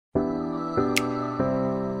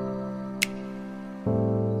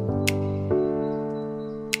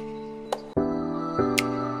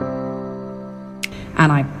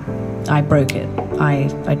and I broke it.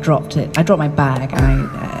 I dropped it. I dropped my bag,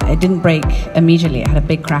 and it didn't break immediately. It had a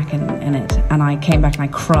big crack in it, and I came back and I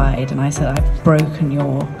cried, and I said, I've broken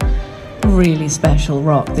your really special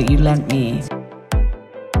rock that you lent me.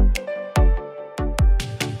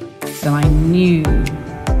 And I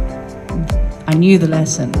knew the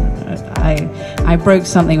lesson. I broke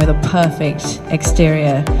something with a perfect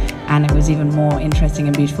exterior, and it was even more interesting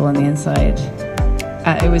and beautiful on the inside.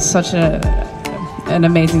 It was such an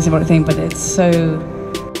amazing symbolic thing, but it's so...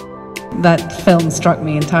 That film struck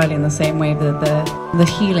me entirely in the same way,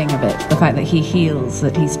 the healing of it, the fact that he heals,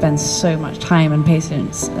 that he spends so much time and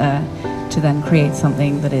patience to then create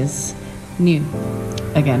something that is new,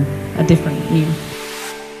 again, a different new.